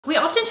We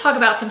often talk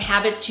about some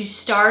habits to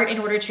start in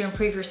order to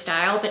improve your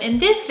style, but in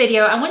this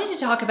video, I wanted to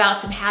talk about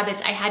some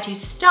habits I had to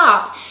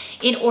stop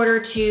in order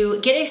to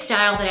get a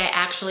style that I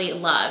actually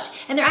loved.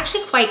 And they're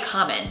actually quite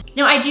common.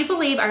 Now, I do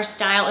believe our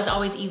style is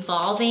always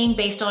evolving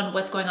based on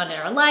what's going on in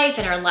our life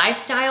and our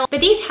lifestyle,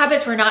 but these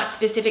habits were not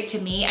specific to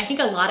me. I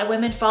think a lot of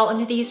women fall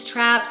into these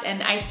traps,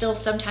 and I still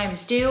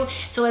sometimes do.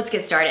 So let's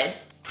get started.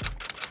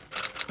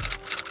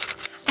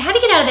 I had to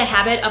get out of the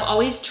habit of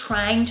always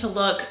trying to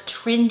look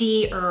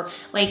trendy or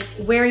like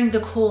wearing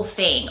the cool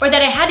thing, or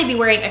that I had to be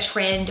wearing a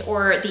trend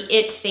or the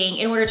it thing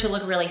in order to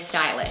look really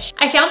stylish.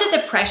 I found that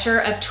the pressure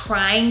of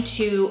trying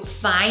to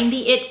find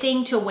the it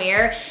thing to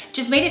wear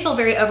just made it feel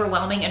very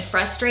overwhelming and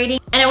frustrating.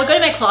 And I would go to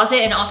my closet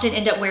and often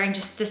end up wearing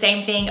just the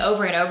same thing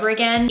over and over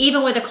again,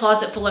 even with a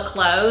closet full of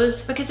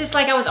clothes, because it's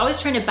like I was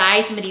always trying to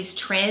buy some of these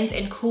trends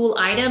and cool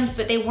items,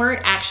 but they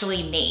weren't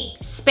actually me.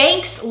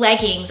 Spanx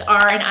leggings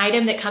are an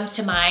item that comes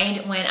to mind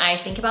when I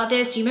think about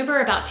this. Do you remember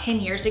about 10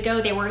 years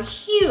ago, they were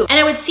huge. And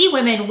I would see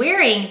women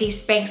wearing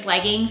these Spanx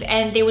leggings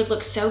and they would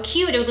look so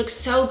cute. It would look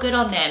so good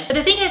on them. But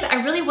the thing is, I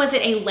really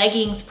wasn't a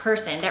leggings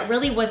person. That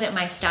really wasn't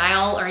my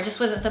style, or it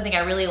just wasn't something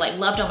I really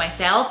loved on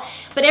myself.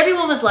 But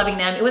everyone was loving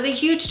them. It was a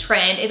huge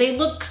trend. They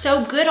looked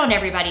so good on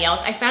everybody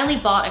else. I finally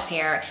bought a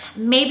pair.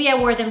 Maybe I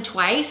wore them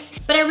twice,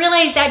 but I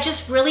realized that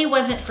just really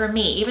wasn't for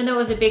me. Even though it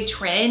was a big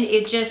trend,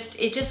 it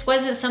just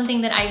wasn't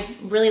something that I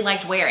really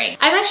liked wearing.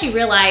 I've actually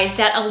realized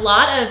that a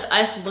lot of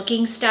us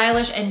looking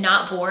stylish and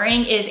not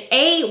boring is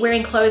A,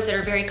 wearing clothes that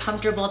are very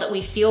comfortable, that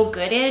we feel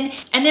good in.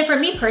 And then for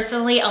me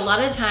personally, a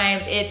lot of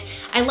times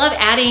I love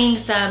adding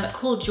some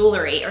cool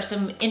jewelry or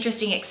some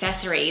interesting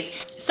accessories.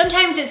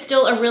 Sometimes it's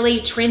still a really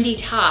trendy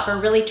top or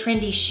really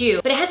trendy shoe,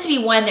 but it has to be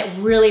one that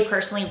really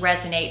personally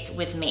resonates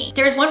with me.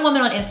 There's one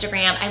woman on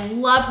Instagram. I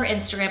love her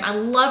Instagram. I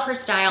love her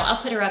style. I'll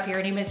put her up here.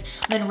 Her name is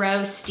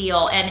Monroe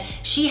Steele, and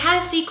she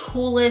has the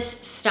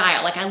coolest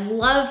style. Like, I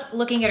love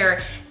looking at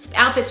her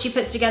outfits she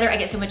puts together. I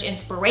get so much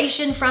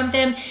inspiration from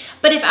them.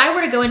 But if I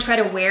were to go and try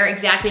to wear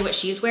exactly what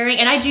she's wearing,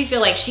 and I do feel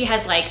like she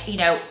has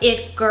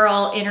it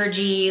girl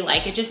energy,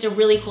 it's just a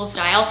really cool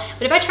style.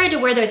 But if I tried to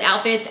wear those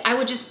outfits, I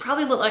would just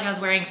probably look like I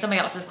was wearing somebody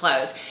else's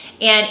clothes.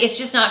 And it's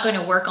just not going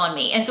to work on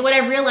me. And so what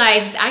I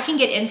realized is I can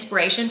get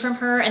inspiration from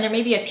her, and there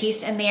may be a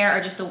piece in there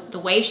or just the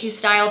way she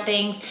styled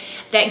things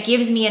that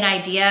gives me an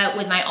idea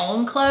with my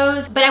own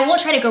clothes. But I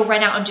won't try to go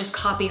run out and just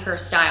copy her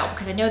style,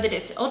 because I know that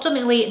it's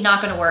ultimately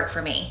not going to work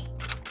for me.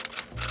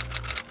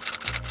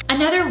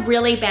 Another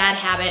really bad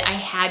habit I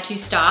had to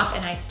stop,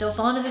 and I still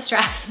fall into this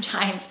trap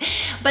sometimes,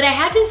 but I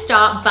had to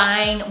stop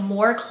buying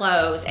more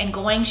clothes and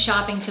going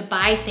shopping to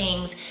buy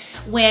things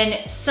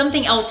when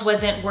something else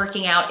wasn't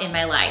working out in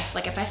my life.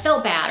 Like if I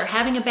felt bad or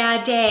having a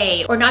bad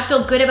day or not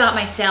feel good about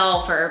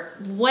myself or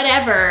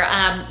whatever,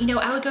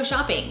 I would go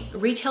shopping.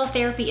 Retail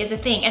therapy is a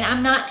thing, and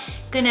I'm not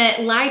gonna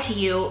lie to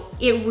you,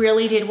 it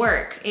really did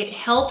work. It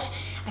helped.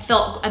 I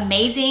felt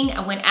amazing. I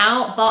went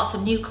out, bought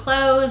some new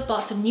clothes,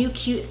 bought some new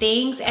cute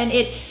things, and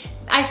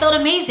I felt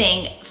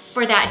amazing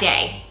for that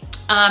day.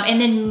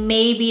 And then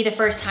maybe the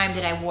first time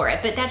that I wore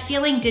it, but that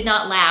feeling did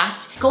not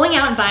last. Going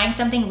out and buying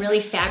something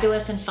really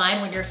fabulous and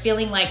fun when you're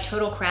feeling like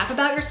total crap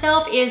about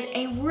yourself is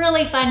a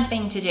really fun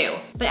thing to do.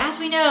 But as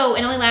we know,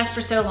 it only lasts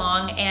for so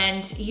long,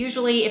 and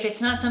usually if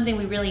it's not something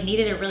we really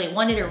needed or really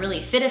wanted or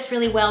really fit us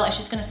really well, it's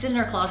just gonna sit in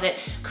our closet,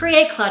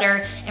 create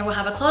clutter, and we'll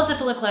have a closet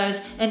full of clothes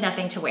and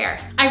nothing to wear.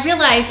 I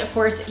realized, of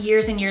course,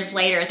 years and years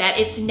later, that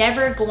it's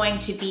never going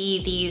to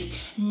be these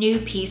new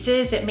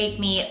pieces that make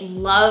me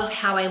love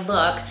how I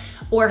look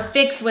or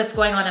fix what's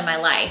going on in my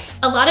life.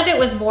 A lot of it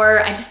was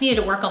more, I just needed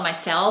to work on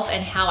myself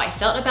and how I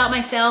felt about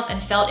myself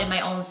and felt in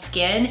my own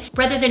skin,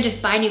 rather than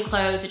just buy new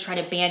clothes to try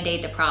to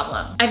band-aid the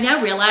problem. I've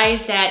now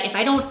realized that if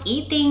I don't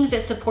eat things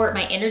that support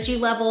my energy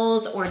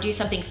levels, or do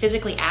something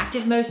physically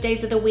active most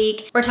days of the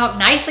week, or talk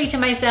nicely to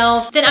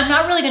myself, then I'm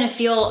not really gonna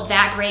feel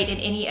that great in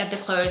any of the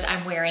clothes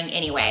I'm wearing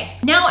anyway.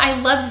 Now,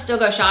 I love to still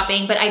go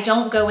shopping, but I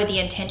don't go with the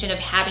intention of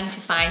having to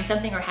find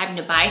something or having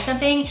to buy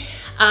something.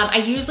 I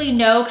usually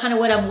know kind of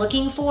what I'm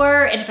looking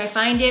for, and if I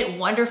find it,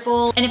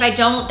 wonderful. And if I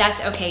don't,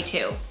 that's okay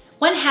too.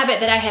 One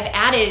habit that I have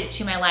added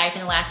to my life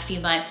in the last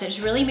few months that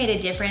has really made a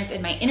difference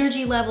in my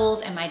energy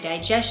levels and my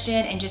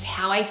digestion and just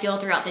how I feel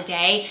throughout the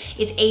day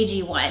is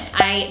AG1.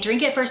 I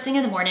drink it first thing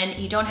in the morning.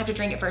 You don't have to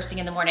drink it first thing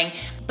in the morning,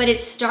 but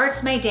it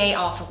starts my day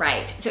off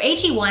right. So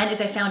AG1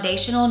 is a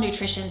foundational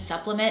nutrition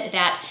supplement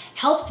that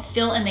helps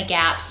fill in the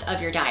gaps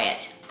of your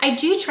diet. I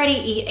do try to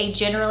eat a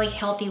generally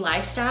healthy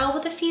lifestyle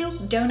with a few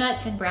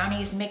donuts and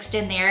brownies mixed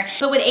in there.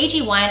 But with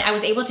AG1, I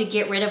was able to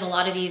get rid of a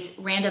lot of these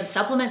random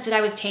supplements that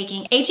I was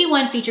taking.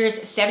 AG1 features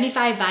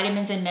 75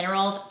 vitamins and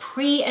minerals,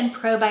 pre and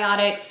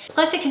probiotics,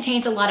 plus it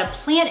contains a lot of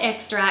plant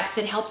extracts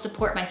that help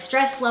support my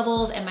stress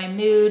levels and my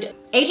mood.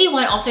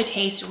 AG1 also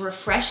tastes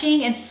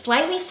refreshing and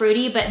slightly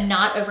fruity, but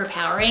not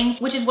overpowering,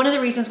 which is one of the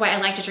reasons why I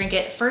like to drink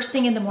it first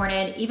thing in the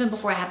morning, even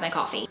before I have my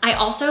coffee. I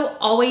also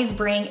always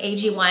bring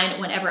AG1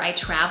 whenever I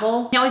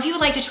travel. Now, if you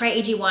would like to try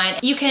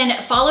AG1, you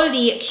can follow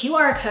the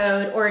QR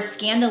code or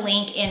scan the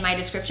link in my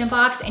description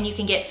box, and you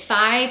can get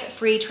 5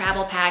 free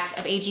travel packs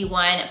of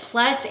AG1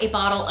 plus a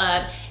bottle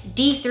of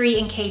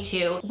D3 and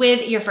K2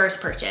 with your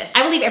first purchase.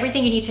 I will leave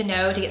everything you need to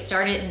know to get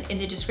started in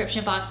the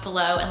description box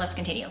below, and let's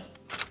continue.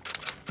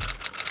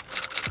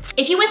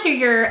 If you went through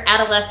your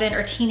adolescent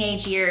or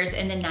teenage years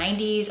in the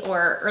 90s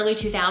or early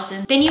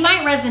 2000s, then you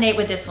might resonate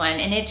with this one.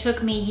 And it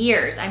took me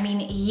years, I mean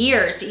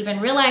years, to even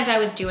realize I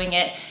was doing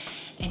it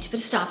and to put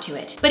a stop to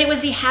it. But it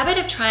was the habit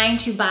of trying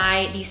to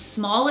buy the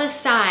smallest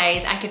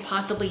size I could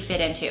possibly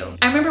fit into.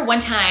 I remember one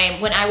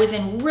time when I was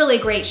in really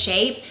great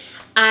shape,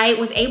 I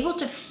was able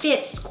to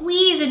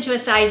squeeze into a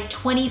size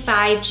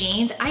 25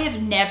 jeans. I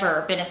have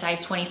never been a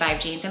size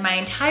 25 jeans in my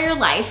entire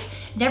life.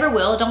 Never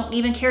will, don't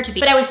even care to be.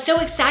 But I was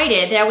so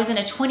excited that I was in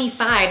a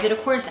 25 that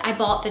of course I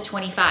bought the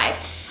 25.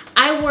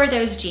 I wore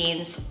those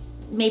jeans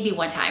maybe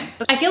one time.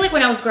 I feel like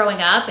when I was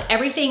growing up,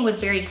 everything was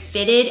very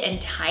fitted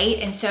and tight,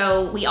 and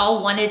so we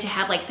all wanted to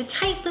have like the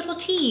tight little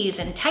tees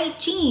and tight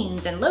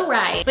jeans and low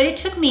rise. But it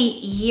took me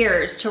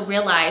years to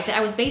realize that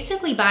I was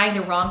basically buying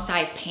the wrong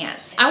size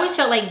pants. I always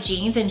felt like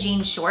jeans and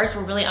jean shorts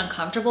were really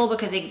uncomfortable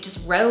because they just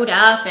rode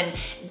up and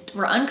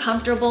were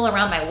uncomfortable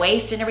around my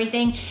waist and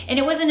everything. And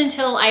it wasn't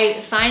until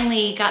I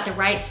finally got the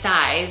right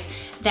size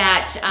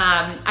that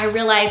I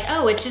realized,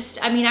 oh, it's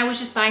just, I mean, I was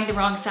just buying the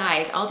wrong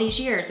size all these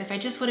years. If I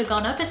just would have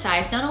gone up a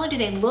size, not only do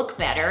they look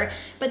better,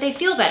 but they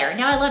feel better.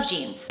 Now I love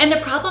jeans. And the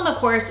problem, of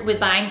course, with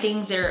buying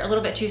things that are a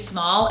little bit too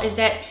small is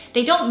that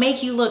they don't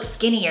make you look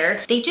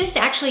skinnier. They just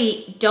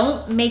actually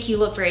don't make you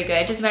look very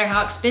good. It doesn't matter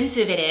how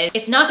expensive it is.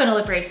 It's not gonna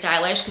look very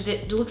stylish because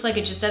it looks like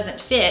it just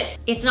doesn't fit.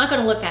 It's not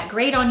gonna look that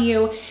great on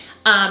you.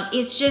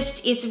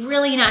 It's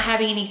really not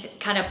having any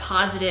kind of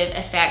positive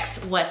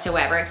effects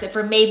whatsoever, except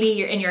for maybe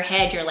you're in your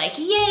head, you're like,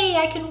 yay,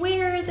 I can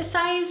wear the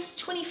size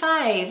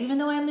 25, even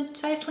though I'm a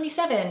size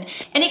 27.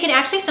 And it can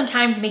actually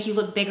sometimes make you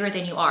look bigger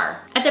than you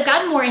are. As I've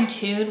gotten more in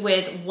tune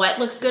with what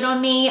looks good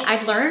on me,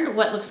 I've learned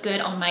what looks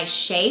good on my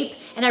shape,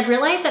 and I've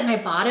realized that my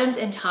bottoms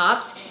and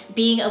tops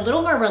being a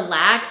little more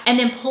relaxed and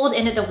then pulled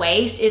in at the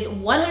waist is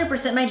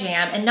 100% my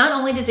jam. And not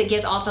only does it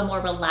give off a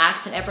more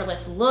relaxed and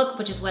effortless look,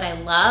 which is what I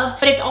love,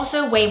 but it's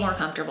also way more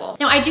comfortable.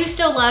 Now, I do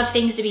still love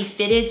things to be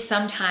fitted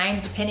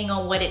sometimes, depending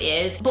on what it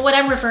is, but what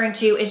I'm referring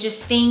to is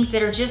just things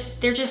that are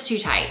they're just too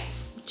tight.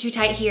 Too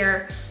tight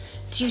here,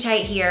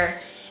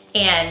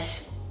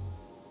 and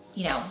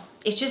you know,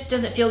 it just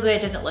doesn't feel good,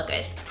 it doesn't look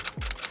good.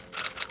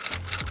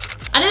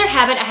 Another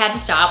habit I had to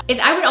stop is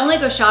I would only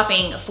go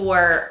shopping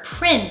for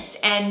prints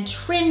and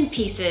trend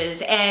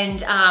pieces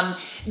and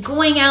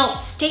going out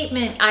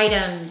statement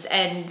items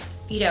and,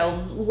 you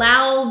know,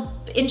 loud,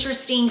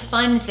 interesting,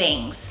 fun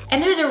things.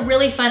 And those are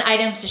really fun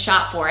items to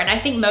shop for. And I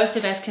think most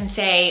of us can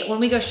say when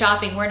we go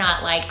shopping, we're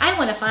not like, I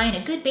want to find a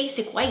good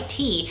basic white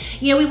tee.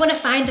 You know, we want to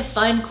find the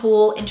fun,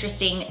 cool,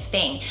 interesting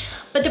thing.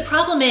 But the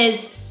problem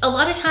is, a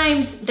lot of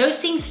times those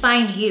things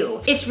find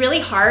you. It's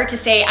really hard to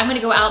say, I'm gonna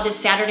go out this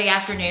Saturday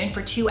afternoon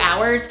for 2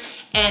 hours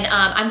and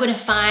I'm gonna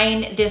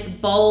find this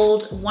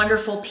bold,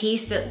 wonderful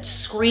piece that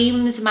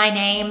screams my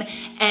name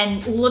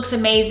and looks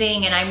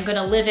amazing and I'm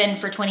gonna live in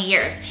for 20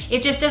 years.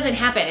 It just doesn't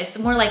happen. It's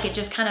more like it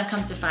just kind of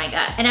comes to find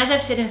us. And as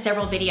I've said in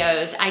several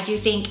videos, I do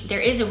think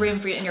there is a room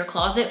for in your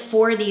closet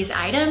for these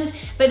items,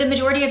 but the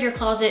majority of your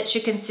closet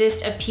should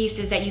consist of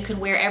pieces that you can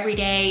wear every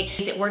day.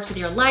 It works with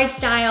your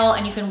lifestyle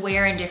and you can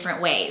wear in different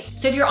ways.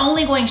 So if you're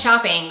only going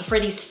shopping for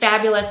these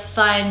fabulous,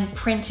 fun,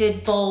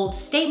 printed, bold,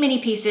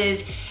 statement-y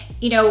pieces,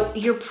 you know,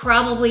 you're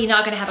probably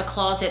not gonna have a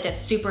closet that's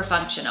super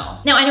functional.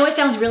 Now, I know it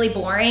sounds really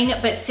boring,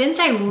 but since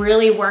I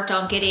really worked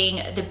on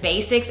getting the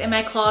basics in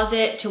my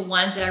closet to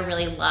ones that I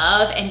really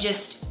love and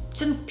just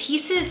some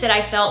pieces that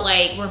I felt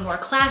like were more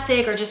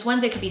classic or just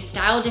ones that could be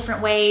styled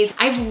different ways,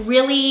 I've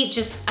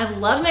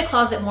loved my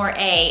closet more,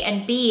 A,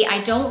 and B,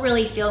 I don't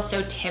really feel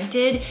so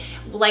tempted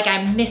like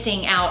I'm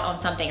missing out on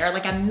something or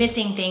like I'm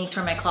missing things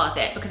from my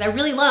closet, because I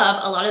really love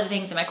a lot of the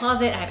things in my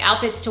closet. I have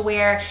outfits to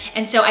wear,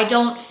 and so I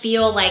don't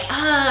feel like,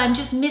 I'm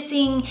just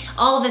missing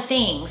all the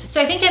things.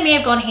 So I think that may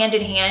have gone hand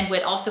in hand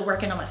with also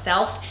working on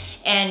myself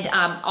and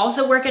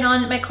also working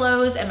on my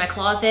clothes and my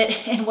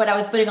closet and what I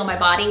was putting on my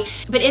body.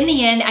 But in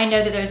the end, I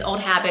know that those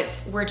old habits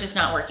were just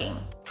not working.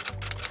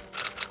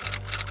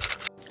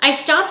 I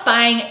stopped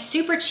buying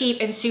super cheap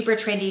and super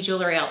trendy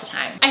jewelry all the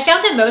time. I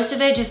found that most of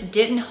it just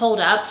didn't hold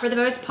up for the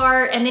most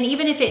part, and then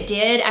even if it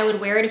did, I would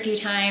wear it a few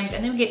times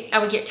and then I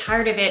would get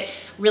tired of it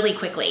really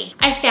quickly.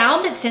 I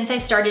found that since I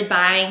started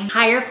buying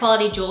higher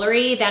quality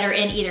jewelry that are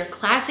in either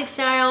classic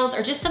styles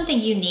or just something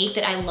unique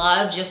that I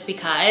love just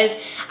because,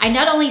 I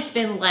not only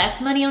spend less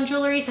money on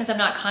jewelry since I'm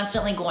not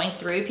constantly going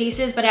through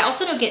pieces, but I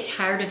also don't get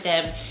tired of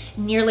them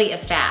nearly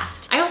as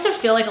fast. I also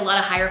feel like a lot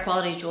of higher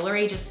quality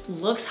jewelry just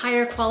looks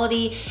higher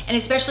quality, and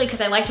especially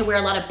because I like to wear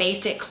a lot of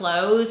basic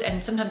clothes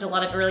and sometimes a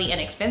lot of really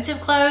inexpensive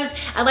clothes,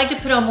 I like to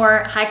put on more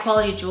high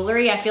quality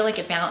jewelry. I feel like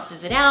it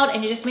balances it out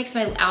and it just makes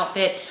my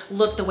outfit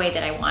look the way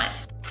that I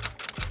want.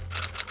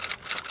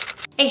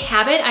 A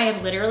habit I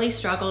have literally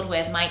struggled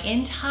with my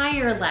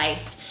entire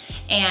life,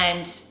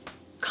 and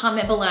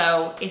comment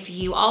below if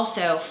you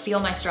also feel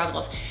my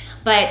struggles,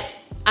 but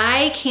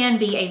I can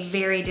be a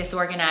very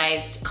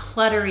disorganized,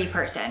 cluttery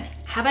person.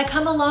 Have I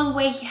come a long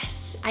way?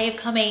 Yes, I have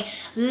come a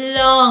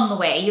long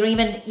way. You don't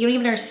even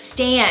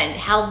understand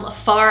how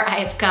far I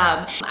have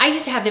come. I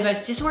used to have the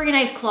most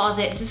disorganized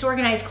closet,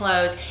 disorganized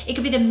clothes. It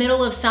could be the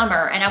middle of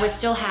summer and I would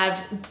still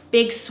have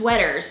big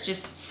sweaters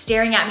just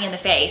staring at me in the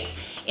face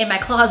in my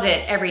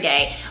closet every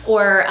day,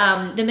 or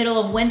the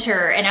middle of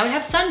winter, and I would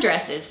have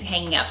sundresses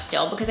hanging up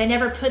still because I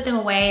never put them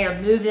away or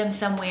moved them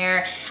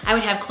somewhere. I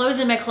would have clothes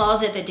in my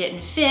closet that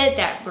didn't fit,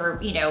 that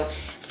were, you know,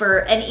 for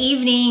an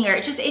evening, or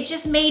it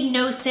just made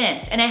no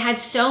sense. And I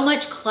had so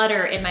much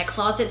clutter in my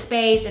closet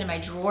space and in my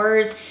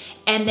drawers,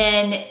 and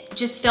then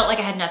just felt like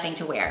I had nothing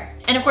to wear.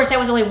 And of course that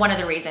was only one of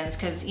the reasons,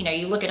 because you know,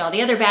 you look at all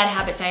the other bad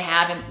habits I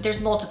have and there's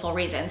multiple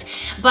reasons,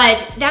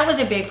 but that was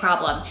a big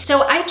problem.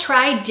 So I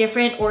tried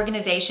different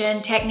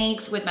organization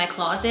techniques with my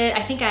closet.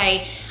 I think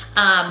I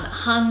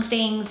hung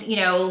things, you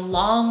know,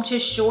 long to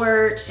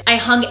short. I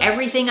hung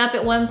everything up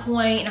at one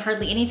point and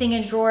hardly anything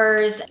in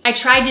drawers. I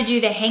tried to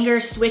do the hanger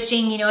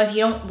switching, you know, if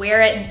you don't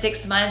wear it in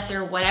 6 months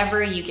or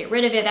whatever, you get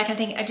rid of it, that kind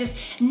of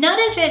thing.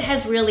 None of it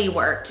has really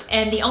worked.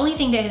 And the only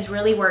thing that has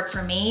really worked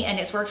for me, and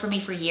it's worked for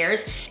me for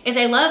years, is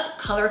I love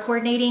color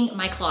coordinating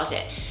my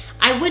closet.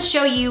 I would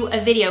show you a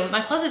video, but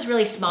my closet's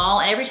really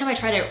small, and every time I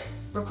try to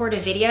record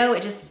a video,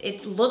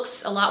 it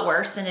looks a lot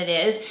worse than it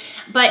is.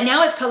 But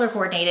now it's color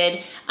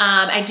coordinated.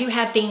 I do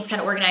have things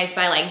kind of organized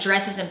by like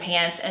dresses and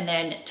pants, and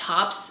then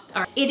tops.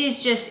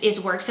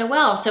 It works so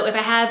well. So if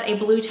I have a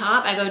blue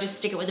top, I go just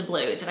stick it with the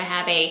blues. If I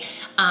have a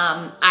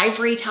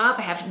ivory top,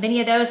 I have many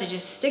of those, I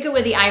just stick it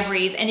with the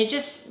ivories, and it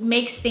just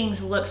makes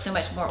things look so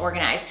much more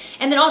organized.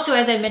 And then also,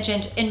 as I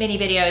mentioned in many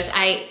videos,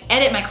 I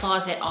edit my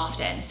closet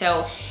often.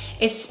 So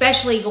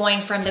especially going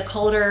from the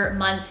colder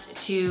months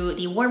to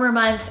the warmer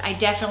months, I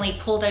definitely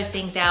pull those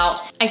things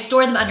out. I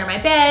store them under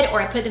my bed, or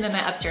I put them in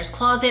my upstairs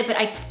closet, but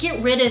I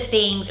get rid of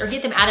things or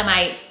get them out of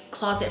my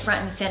closet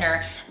front and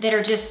center that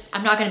are just,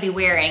 I'm not gonna be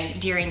wearing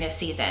during this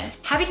season.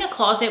 Having a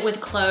closet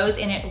with clothes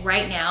in it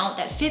right now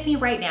that fit me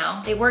right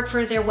now, they work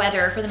for their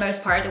weather for the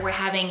most part that we're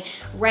having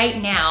right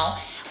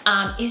now,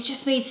 it's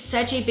just made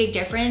such a big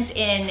difference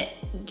in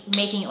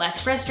making it less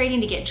frustrating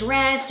to get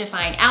dressed, to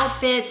find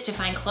outfits, to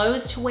find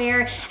clothes to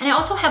wear. And I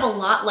also have a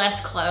lot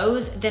less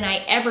clothes than I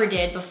ever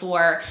did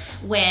before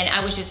when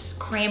I was just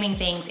cramming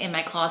things in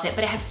my closet,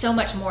 but I have so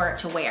much more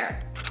to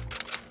wear.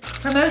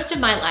 For most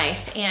of my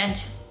life,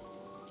 and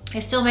I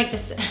still make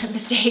this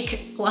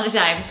mistake a lot of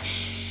times,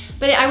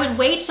 but I would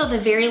wait till the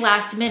very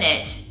last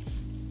minute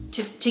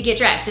to get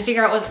dressed, to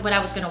figure out what I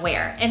was gonna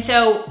wear. And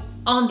so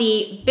on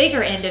the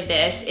bigger end of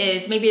this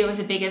is maybe there was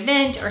a big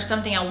event or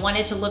something I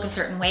wanted to look a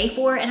certain way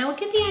for, and I would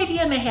get the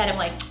idea in my head. I'm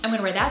like, I'm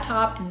gonna wear that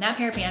top and that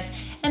pair of pants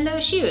and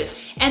those shoes.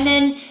 And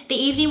then the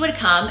evening would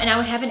come and I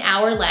would have an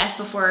hour left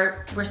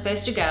before we're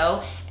supposed to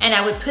go, and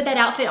I would put that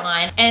outfit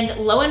on, and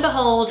lo and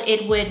behold,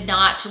 it would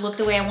not look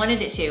the way I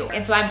wanted it to.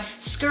 And so I'm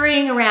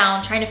scurrying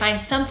around trying to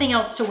find something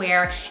else to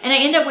wear, and I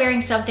end up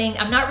wearing something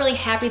I'm not really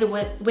happy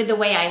with the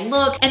way I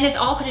look. And this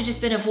all could have just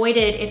been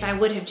avoided if I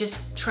would have just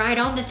tried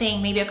on the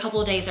thing maybe a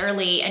couple of days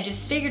early and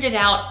just figured it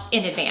out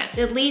in advance.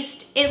 At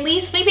least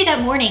maybe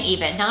that morning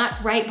even,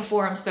 not right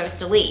before I'm supposed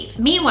to leave.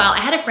 Meanwhile,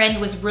 I had a friend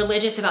who was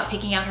religious about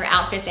picking out her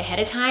outfits ahead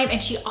of time,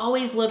 and she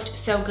always looked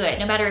so good.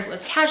 No matter if it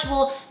was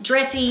casual,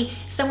 dressy,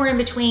 somewhere in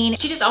between,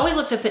 she just always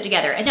looked so put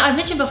together. And now I've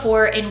mentioned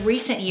before in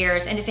recent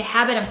years, and it's a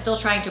habit I'm still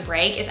trying to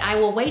break, is I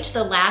will wait to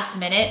the last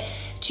minute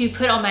to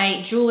put on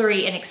my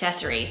jewelry and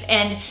accessories.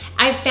 And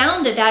I've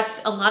found that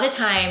that's a lot of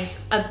times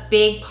a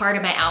big part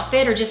of my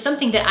outfit, or just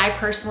something that I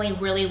personally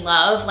really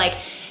love. Like,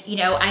 you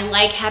know, I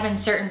like having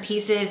certain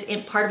pieces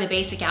in part of a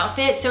basic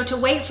outfit. So to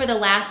wait for the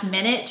last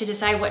minute to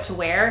decide what to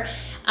wear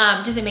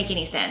doesn't make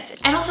any sense.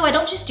 And also, I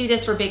don't just do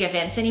this for big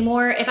events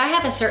anymore. If I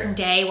have a certain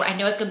day where I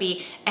know it's gonna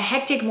be a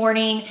hectic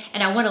morning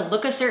and I wanna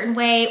look a certain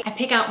way, I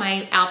pick out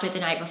my outfit the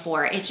night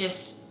before. It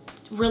just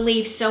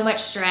relieves so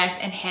much stress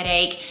and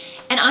headache.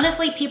 And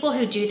honestly, people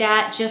who do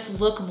that just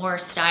look more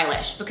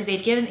stylish because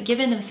they've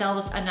given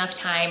themselves enough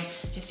time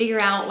to figure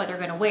out what they're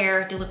gonna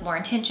wear, to look more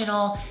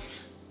intentional.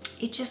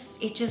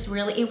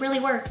 It really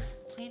works.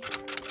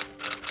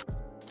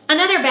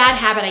 Another bad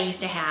habit I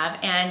used to have,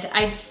 and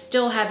I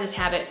still have this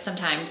habit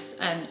sometimes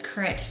in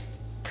current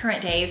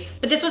current days.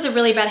 But this was a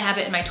really bad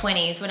habit in my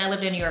 20s when I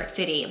lived in New York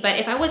City. But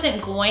if I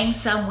wasn't going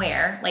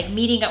somewhere, like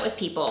meeting up with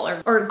people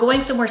or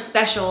going somewhere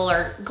special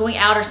or going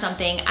out or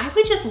something, I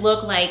would just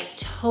look like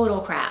total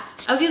crap.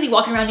 I was usually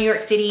walking around New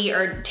York City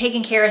or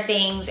taking care of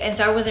things, and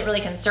so I wasn't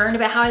really concerned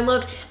about how I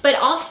looked, but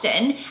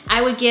often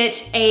I would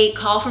get a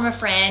call from a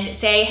friend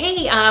say,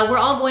 hey, we're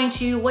all going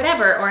to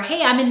whatever, or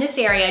hey, I'm in this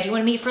area, do you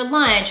wanna meet for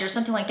lunch or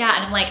something like that?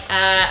 And I'm like,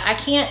 I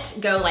can't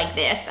go like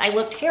this, I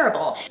look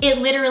terrible. It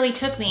literally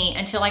took me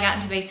until I got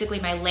into basically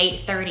my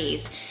late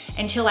 30s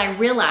until I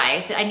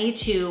realized that I need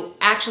to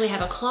actually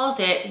have a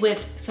closet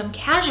with some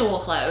casual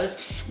clothes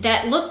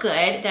that look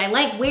good, that I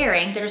like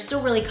wearing, that are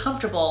still really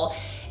comfortable,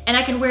 and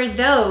I can wear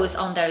those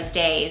on those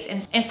days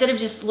instead of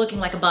just looking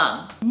like a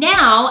bum.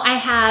 Now I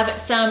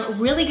have some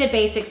really good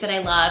basics that I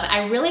love.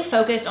 I really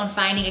focused on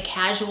finding a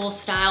casual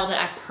style that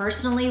I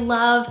personally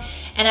love,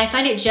 and I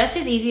find it just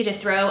as easy to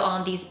throw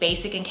on these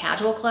basic and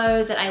casual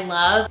clothes that I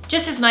love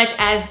just as much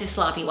as the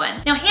sloppy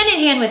ones. Now, hand in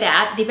hand with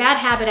that, the bad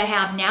habit I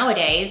have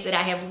nowadays that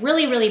I have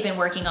really been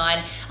working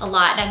on a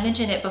lot, and I've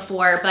mentioned it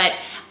before, but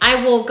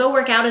I will go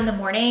work out in the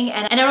morning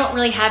and I don't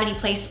really have any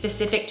place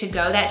specific to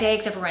go that day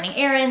except for running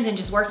errands and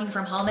just working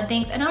from home and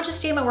things, and I'll just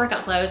stay in my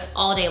workout clothes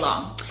all day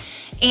long.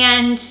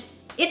 And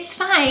it's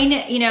fine,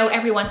 you know,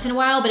 every once in a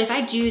while, but if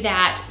I do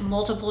that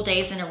multiple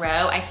days in a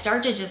row, I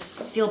start to just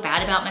feel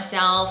bad about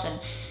myself and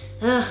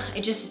I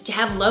just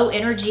have low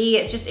energy.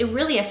 It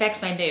really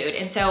affects my mood.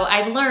 And so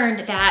I've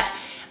learned that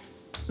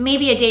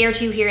maybe a day or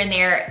two here and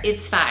there,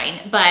 it's fine.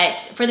 But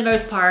for the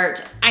most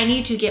part, I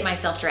need to get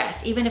myself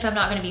dressed. Even if I'm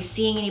not gonna be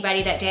seeing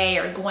anybody that day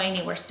or going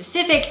anywhere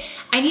specific,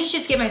 I need to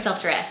just get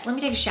myself dressed. Let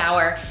me take a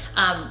shower,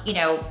 you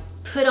know,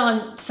 put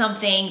on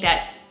something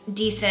that's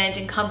decent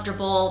and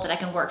comfortable that I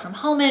can work from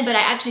home in, but I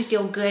actually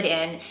feel good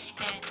in.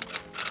 And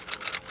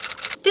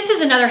this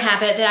is another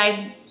habit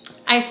that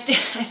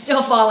I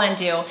still fall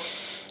into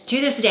to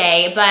this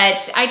day,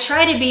 but I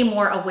try to be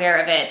more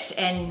aware of it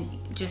and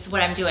just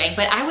what I'm doing.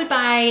 But I would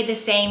buy the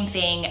same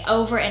thing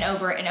over and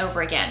over and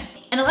over again.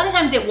 And a lot of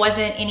times it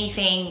wasn't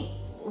anything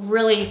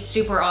really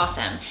super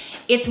awesome.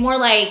 It's more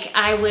like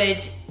I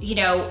would, you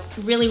know,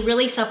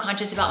 really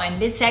self-conscious about my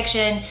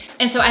midsection.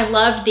 And so I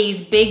loved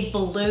these big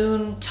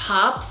balloon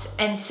tops.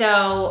 And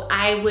so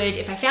I would,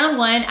 if I found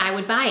one, I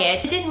would buy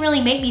it. It didn't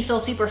really make me feel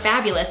super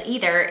fabulous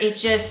either. It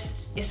just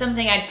is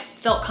something I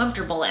felt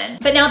comfortable in.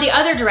 But now the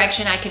other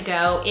direction I could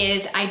go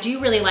is I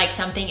do really like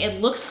something, it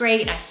looks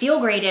great and I feel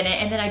great in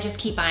it, and then I just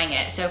keep buying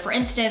it. So for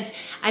instance,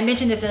 I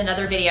mentioned this in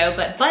another video,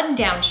 but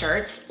button-down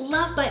shirts,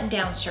 love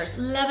button-down shirts,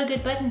 love a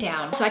good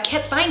button-down. So I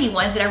kept finding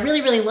ones that I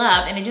really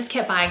love and I just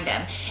kept buying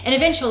them. And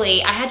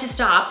eventually I had to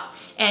stop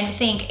and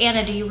think,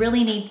 Anna, do you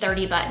really need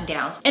 30 button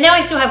downs? And now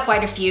I still have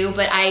quite a few,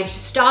 but I've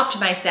stopped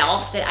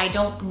myself that I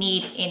don't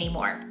need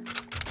anymore.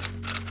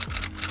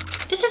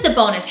 This is a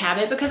bonus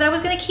habit because I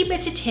was gonna keep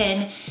it to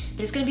 10,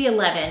 but it's gonna be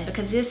 11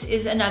 because this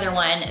is another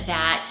one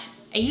that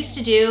I used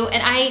to do,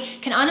 and I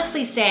can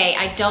honestly say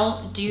I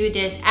don't do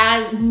this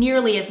as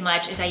nearly as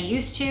much as I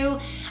used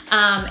to.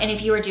 And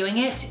if you are doing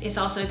it, it's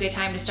also a good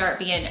time to start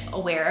being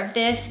aware of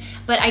this.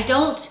 But I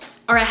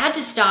had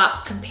to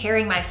stop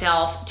comparing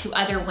myself to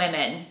other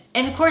women.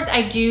 And of course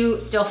I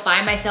do still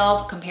find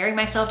myself comparing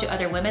myself to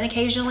other women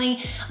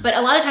occasionally, but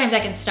a lot of times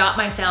I can stop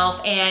myself,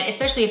 and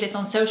especially if it's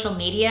on social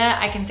media,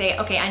 I can say,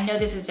 okay, I know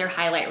this is their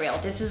highlight reel.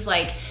 This is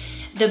like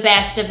the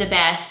best of the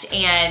best,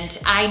 and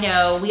I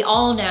know, we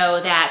all know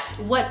that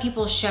what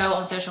people show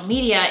on social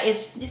media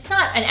it's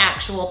not an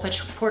actual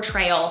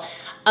portrayal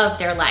of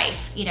their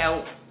life. You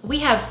know, we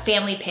have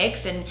family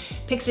pics and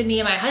pics of me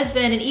and my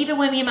husband, and even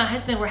when me and my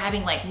husband were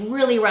having like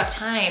really rough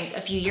times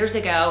a few years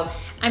ago,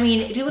 I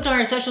mean, if you looked on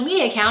our social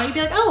media account, you'd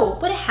be like, oh,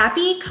 what a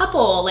happy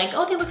couple. Like,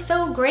 oh, they look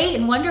so great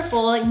and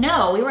wonderful. Like,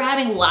 no, we were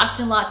having lots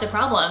and lots of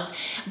problems.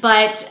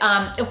 But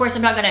of course,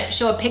 I'm not gonna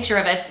show a picture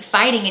of us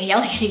fighting and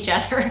yelling at each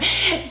other.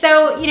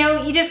 So, you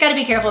know, you just gotta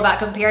be careful about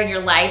comparing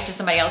your life to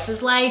somebody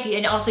else's life.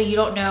 And also you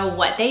don't know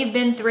what they've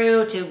been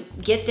through to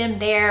get them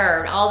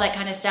there or all that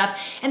kind of stuff.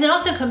 And then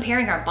also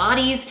comparing our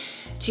bodies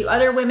to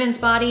other women's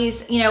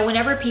bodies. You know,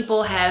 whenever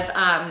people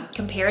have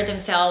compared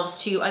themselves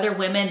to other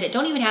women that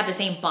don't even have the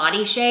same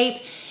body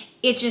shape,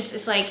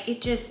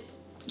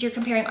 you're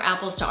comparing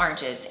apples to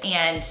oranges.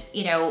 And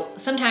you know,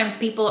 sometimes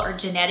people are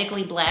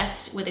genetically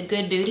blessed with a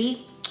good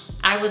booty.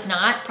 I was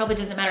not. Probably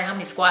doesn't matter how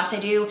many squats I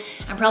do,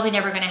 I'm probably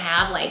never gonna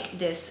have like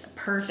this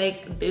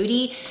perfect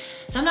booty.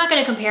 So I'm not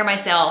gonna compare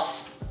myself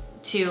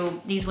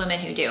to these women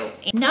who do.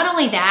 Not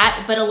only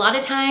that, but a lot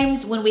of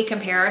times when we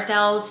compare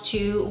ourselves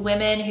to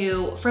women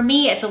who, for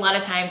me, it's a lot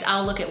of times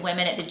I'll look at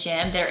women at the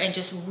gym that are in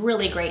just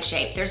really great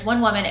shape. There's one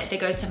woman that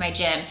goes to my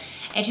gym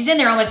and she's in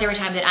there almost every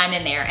time that I'm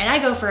in there, and I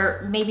go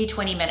for maybe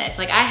 20 minutes.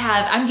 Like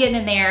I'm getting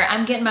in there,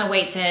 I'm getting my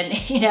weights in,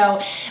 you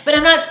know, but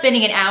I'm not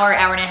spending an hour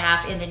and a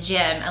half in the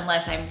gym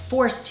unless I'm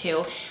forced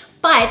to.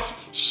 But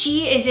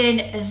she is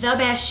in the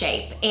best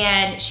shape,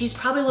 and she's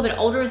probably a little bit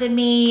older than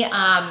me.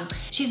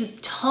 She's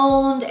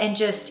toned and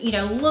just, you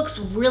know, looks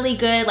really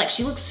good. Like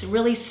she looks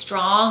really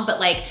strong, but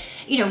like,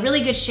 you know,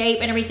 really good shape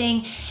and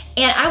everything.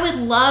 And I would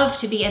love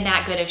to be in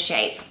that good of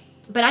shape.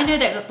 but I know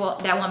that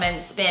that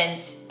woman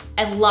spends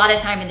a lot of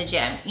time in the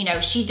gym. You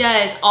know, she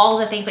does all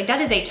the things, like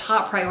that is a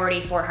top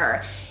priority for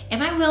her.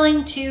 Am I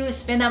willing to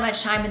spend that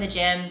much time in the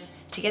gym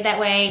to get that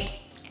way?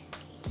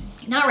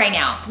 Not right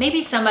now,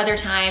 maybe some other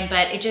time,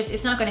 but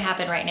it's not gonna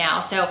happen right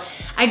now. So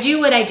I do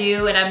what I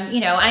do, and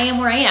I am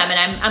where I am,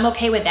 and I'm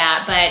okay with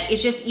that, but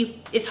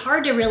it's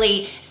hard to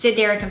really sit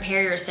there and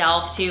compare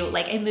yourself to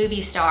like a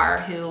movie star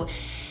who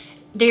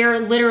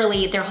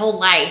literally their whole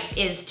life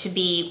is to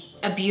be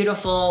a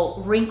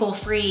beautiful,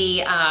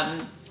 wrinkle-free,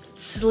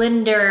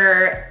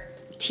 slender,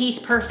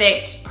 teeth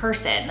perfect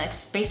person.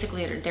 That's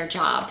basically their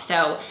job.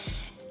 So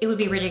it would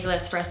be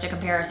ridiculous for us to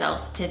compare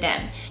ourselves to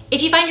them.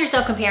 If you find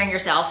yourself comparing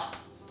yourself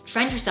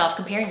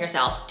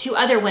to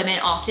other women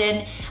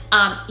often,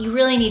 you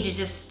really need to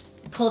just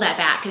pull that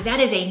back, because that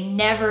is a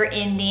never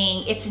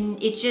ending, it's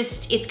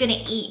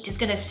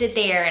gonna sit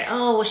there and,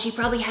 oh, well, she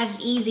probably has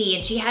it easy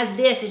and she has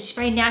this and she's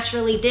probably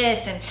naturally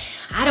this and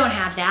I don't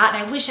have that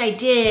and I wish I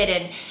did,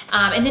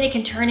 and then it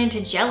can turn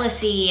into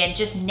jealousy and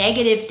just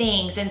negative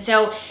things. And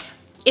so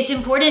it's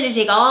important to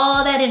take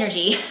all that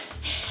energy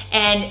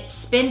and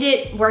spend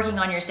it working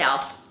on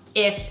yourself.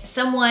 If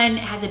someone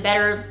has a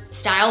better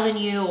style than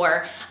you,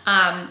 or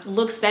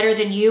looks better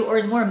than you, or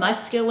is more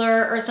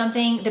muscular or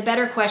something, the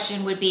better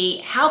question would be,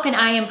 how can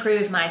I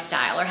improve my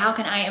style? Or how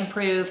can I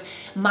improve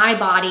my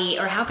body?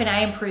 Or how can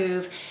I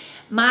improve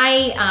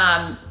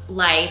my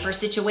life or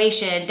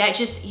situation? That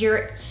just,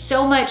 your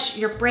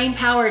brain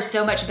power is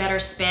so much better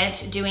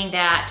spent doing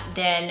that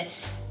than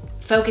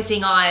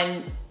focusing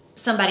on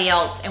somebody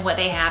else and what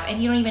they have,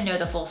 and you don't even know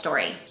the full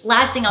story.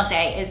 Last thing I'll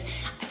say is,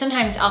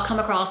 sometimes I'll come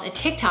across a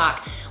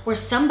TikTok where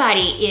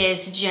somebody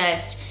is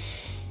just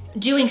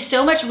doing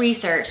so much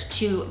research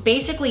to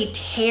basically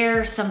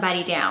tear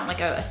somebody down, like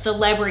a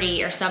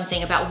celebrity or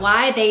something, about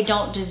why they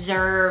don't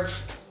deserve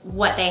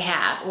what they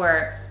have,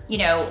 or, you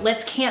know,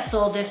 let's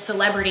cancel this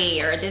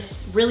celebrity or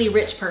this really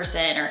rich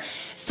person or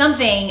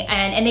something,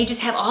 and they just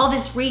have all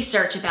this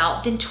research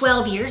about, then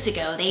 12 years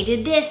ago they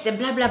did this and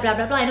blah, blah, blah,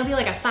 blah, blah. And it'll be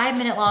like a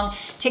 5-minute long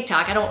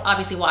TikTok. I don't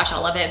obviously watch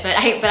all of it, but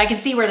I can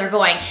see where they're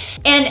going.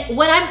 And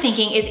what I'm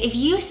thinking is, if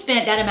you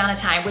spent that amount of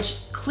time, which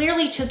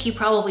clearly took you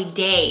probably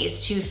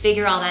days to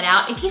figure all that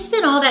out, if you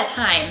spent all that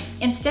time,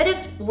 instead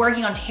of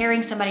working on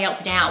tearing somebody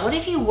else down, what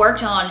if you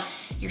worked on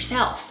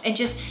yourself and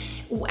just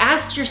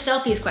asked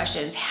yourself these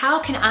questions? How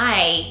can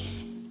I,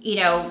 you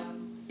know,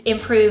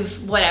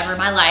 improve whatever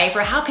my life,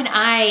 or how can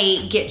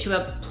I get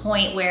to a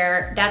point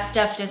where that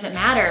stuff doesn't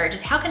matter?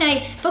 Just how can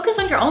I focus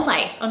on your own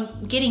life,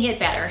 on getting it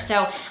better?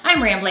 So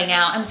I'm rambling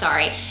now, I'm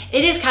sorry.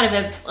 It is kind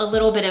of a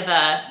little bit of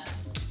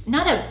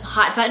not a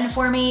hot button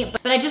for me,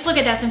 but I just look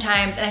at that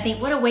sometimes and I think,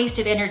 what a waste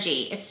of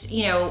energy. It's,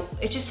 you know,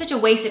 it's just such a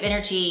waste of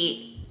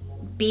energy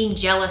being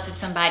jealous of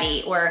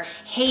somebody or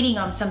hating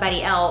on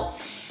somebody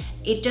else.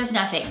 It does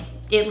nothing.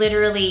 It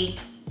literally,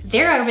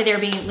 they're over there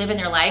living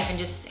their life and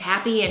just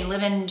happy and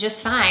living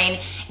just fine,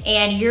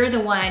 and you're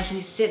the one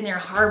who's sitting there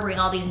harboring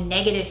all these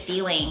negative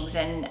feelings,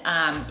 and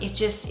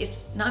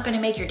it's not gonna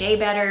make your day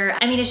better.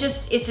 I mean,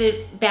 it's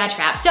a bad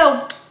trap.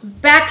 So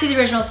back to the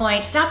original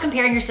point, stop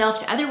comparing yourself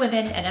to other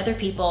women and other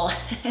people.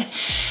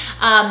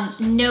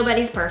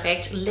 Nobody's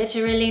perfect,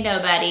 literally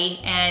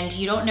nobody, and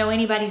you don't know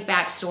anybody's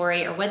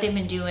backstory or what they've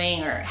been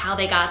doing or how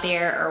they got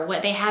there or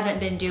what they haven't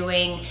been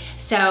doing.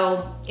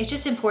 So it's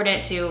just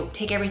important to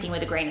take everything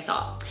with a grain of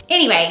salt.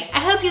 Anyway, I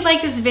hope you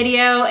liked this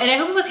video and I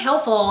hope it was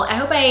helpful. I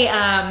hope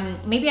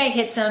maybe I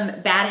hit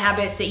some bad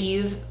habits that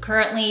you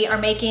currently are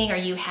making or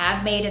you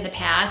have made in the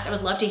past. I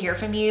would love to hear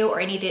from you, or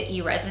any that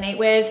you resonate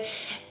with.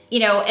 You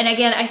know, and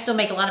again, I still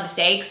make a lot of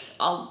mistakes,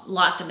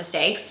 lots of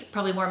mistakes,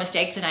 probably more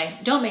mistakes than I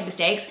don't make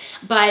mistakes,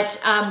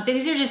 but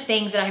these are just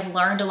things that I've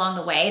learned along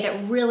the way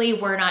that really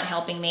were not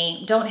helping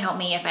me, don't help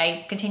me if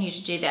I continue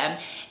to do them.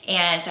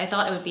 And so I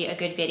thought it would be a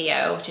good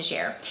video to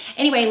share.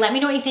 Anyway, let me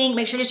know what you think.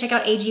 Make sure to check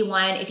out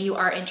AG1 if you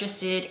are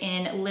interested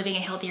in living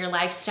a healthier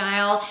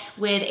lifestyle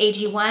with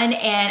AG1,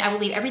 and I will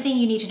leave everything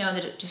you need to know in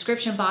the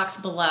description box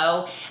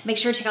below. Make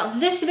sure to check out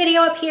this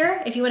video up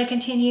here if you want to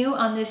continue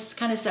on this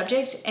kind of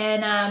subject,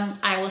 and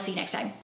I will see you next time.